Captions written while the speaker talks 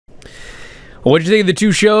What did you think of the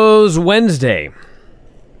two shows Wednesday?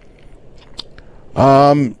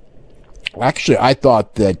 Actually, I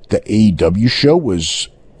thought that the AEW show was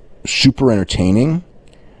super entertaining.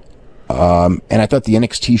 And I thought the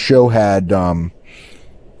NXT show had, I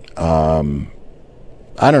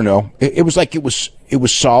don't know. It was like, it was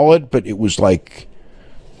solid, but it was like,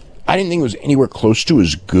 I didn't think it was anywhere close to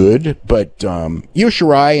as good, but, Io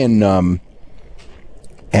Shirai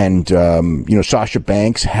and Sasha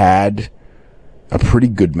Banks had a pretty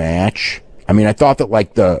good match. I mean, I thought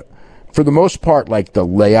that for the most part, like the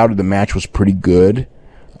layout of the match was pretty good.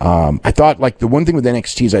 I thought like the one thing with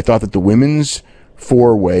NXT is I thought that the women's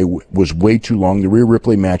four-way was way too long. The Rhea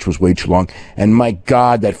Ripley match was way too long. And my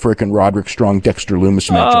God, that frickin' Roderick Strong, Dexter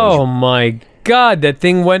Loomis match. Oh my God, that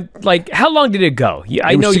thing went like, how long did it go?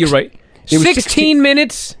 I know you're right. 16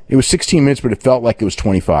 minutes? It was 16 minutes, but it felt like it was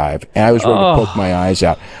 25. And I was ready to poke my eyes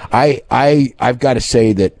out. I've got to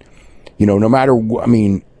say that, no matter what, I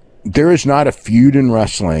mean, there is not a feud in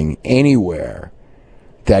wrestling anywhere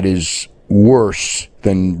that is worse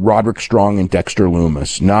than Roderick Strong and Dexter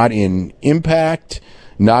Loomis. Not in Impact,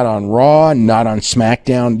 not on Raw, not on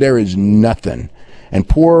SmackDown. There is nothing. And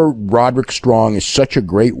poor Roderick Strong is such a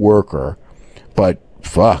great worker, but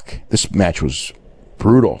fuck, this match was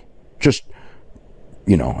brutal. Just,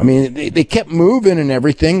 I mean, they kept moving and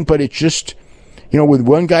everything, but it's just, with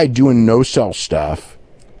one guy doing no-sell stuff,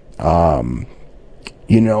 and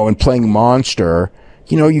playing monster,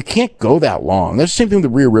 you can't go that long. That's the same thing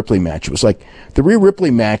with the Rhea Ripley match. It was like the Rhea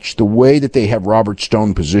Ripley match, the way that they have Robert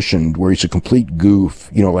Stone positioned, where he's a complete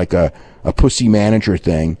goof, like a pussy manager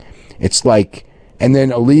thing. It's like, and then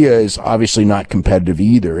Aaliyah is obviously not competitive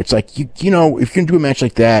either. It's like, if you're going to do a match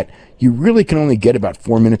like that, you really can only get about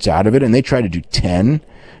 4 minutes out of it, and they try to do 10.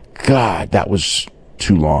 God, that was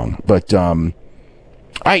too long. But, the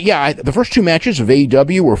first two matches of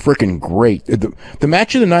AEW were freaking great. The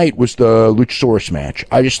match of the night was the Luchasaurus match.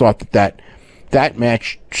 I just thought that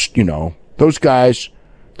match, those guys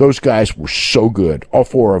were so good. All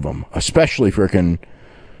four of them, especially freaking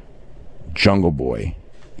Jungle Boy.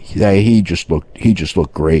 He just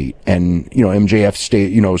looked great. And,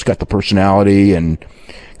 MJF has got the personality, and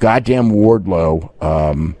goddamn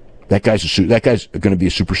Wardlow, that guy's going to be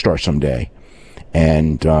a superstar someday.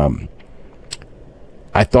 And,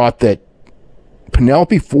 I thought that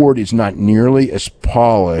Penelope Ford is not nearly as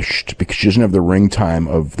polished because she doesn't have the ring time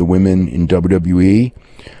of the women in WWE,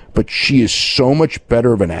 but she is so much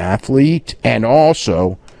better of an athlete. And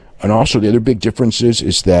also the other big difference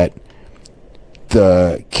is that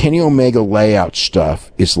the Kenny Omega layout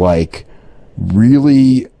stuff is like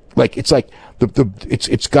really like, it's like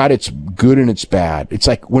it's got its good and its bad. It's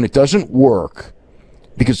like when it doesn't work,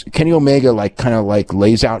 because Kenny Omega kind of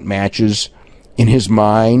lays out matches in his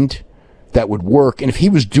mind that would work, and if he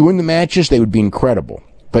was doing the matches, they would be incredible.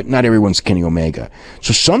 But not everyone's Kenny Omega.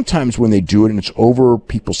 So sometimes when they do it and it's over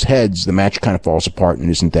people's heads, the match kind of falls apart and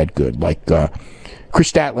isn't that good. Like Chris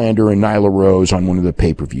Statlander and Nyla Rose on one of the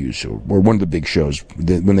pay-per-views, or one of the big shows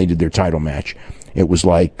when they did their title match. It was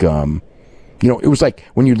like, it was like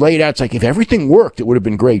when you lay it out, it's like if everything worked, it would have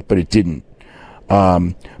been great, but it didn't.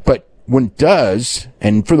 But when it does,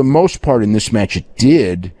 and for the most part in this match it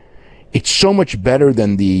did, it's so much better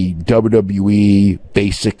than the WWE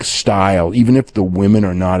basic style, even if the women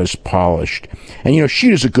are not as polished. And,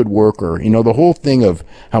 Sheeta's a good worker. The whole thing of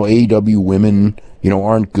how AEW women,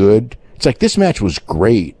 aren't good. It's like this match was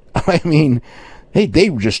great. I mean, they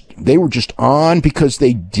were just on because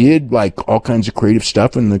they did like all kinds of creative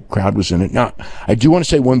stuff and the crowd was in it. Now, I do want to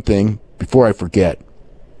say one thing before I forget.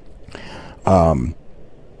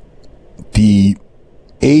 The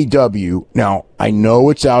AEW, now, I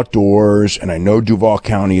know it's outdoors, and I know Duval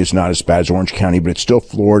County is not as bad as Orange County, but it's still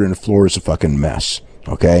Florida, and Florida's a fucking mess,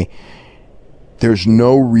 okay? There's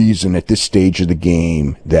no reason at this stage of the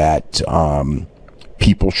game that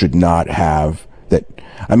people should not have that.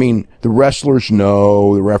 I mean, the wrestlers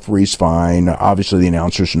know, the referee's fine, obviously the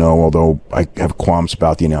announcers know, although I have qualms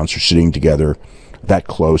about the announcers sitting together that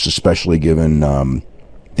close, especially given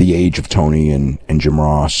the age of Tony and Jim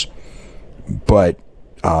Ross. But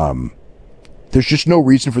there's just no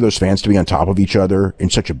reason for those fans to be on top of each other in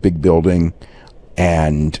such a big building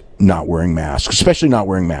and not wearing masks, especially not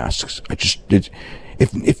wearing masks.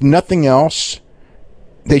 If nothing else,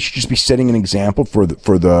 they should just be setting an example for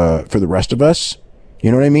the rest of us.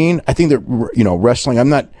 You know what I mean? I think that, wrestling, I'm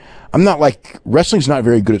not like, wrestling's not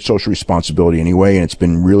very good at social responsibility anyway, and it's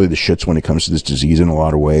been really the shits when it comes to this disease in a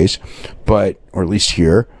lot of ways, or at least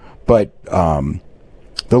here. But,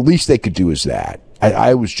 the least they could do is that.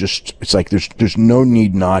 I was just, it's like, there's no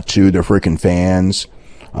need not to. They're freaking fans.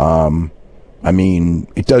 I mean,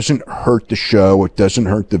 it doesn't hurt the show. It doesn't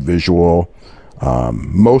hurt the visual.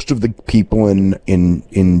 Most of the people at the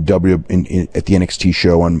NXT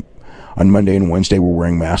show on Monday and Wednesday were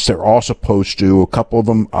wearing masks. They're all supposed to. A couple of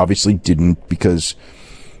them obviously didn't because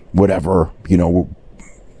whatever, no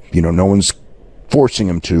one's forcing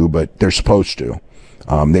them to, but they're supposed to.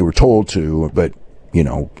 They were told to, but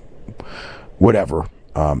whatever.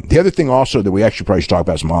 The other thing also that we actually probably should talk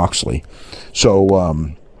about is Moxley.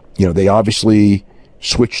 So, they obviously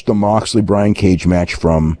switched the Moxley-Brian Cage match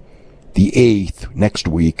from the 8th next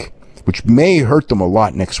week, which may hurt them a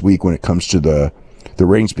lot next week when it comes to the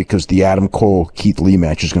ratings, because the Adam Cole-Keith Lee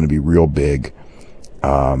match is going to be real big.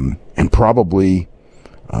 And probably,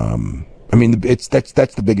 that's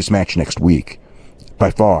the biggest match next week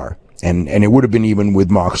by far. And it would have been even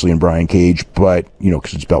with Moxley and Brian Cage, but,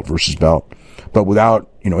 because it's belt versus belt. But without,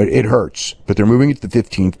 it hurts. But they're moving it to the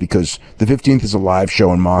 15th because the 15th is a live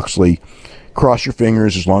show, and Moxley, cross your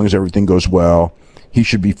fingers, as long as everything goes well, he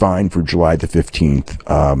should be fine for July the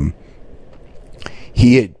 15th.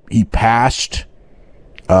 He passed.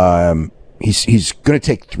 He's going to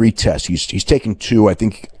take 3 tests. He's taken 2.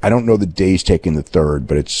 I don't know the day he's taking the 3rd,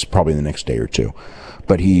 but it's probably the next day or 2.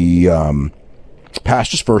 But he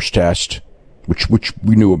passed his first test, which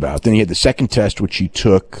we knew about. Then he had the second test, which he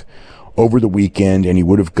took over the weekend, and he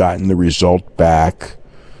would have gotten the result back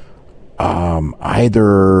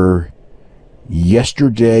either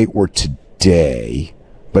yesterday or today,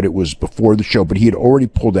 but it was before the show. But he had already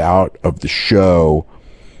pulled out of the show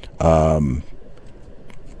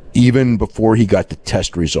even before he got the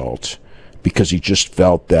test result, because he just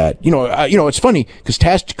felt that, it's funny because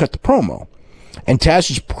Taz cut the promo, and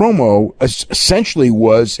Taz's promo essentially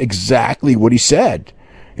was exactly what he said.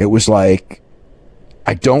 It was like,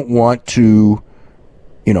 I don't want to,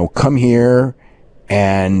 come here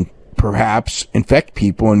and perhaps infect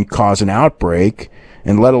people and cause an outbreak,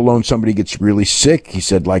 and let alone somebody gets really sick. He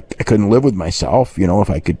said, I couldn't live with myself,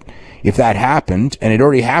 if that happened, and it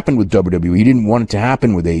already happened with WWE. He didn't want it to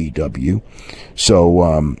happen with AEW.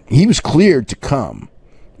 So, he was cleared to come,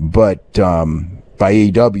 but, by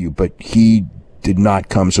AEW, but he did not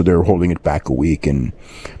come. So they're holding it back a week, and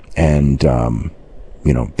that's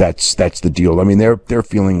the deal. I mean, their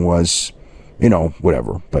feeling was,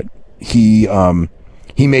 whatever, but he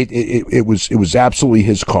made it. It was absolutely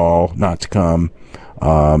his call not to come.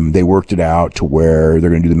 They worked it out to where they're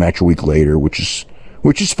going to do the match a week later, which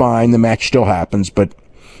is fine. The match still happens, but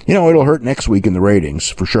it'll hurt next week in the ratings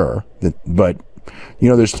for sure. But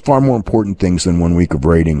there's far more important things than 1 week of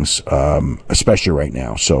ratings, especially right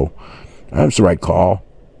now. So that's the right call.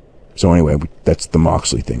 So anyway, that's the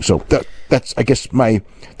Moxley thing. So that's I guess my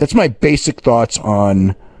basic thoughts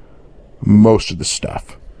on most of the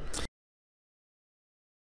stuff.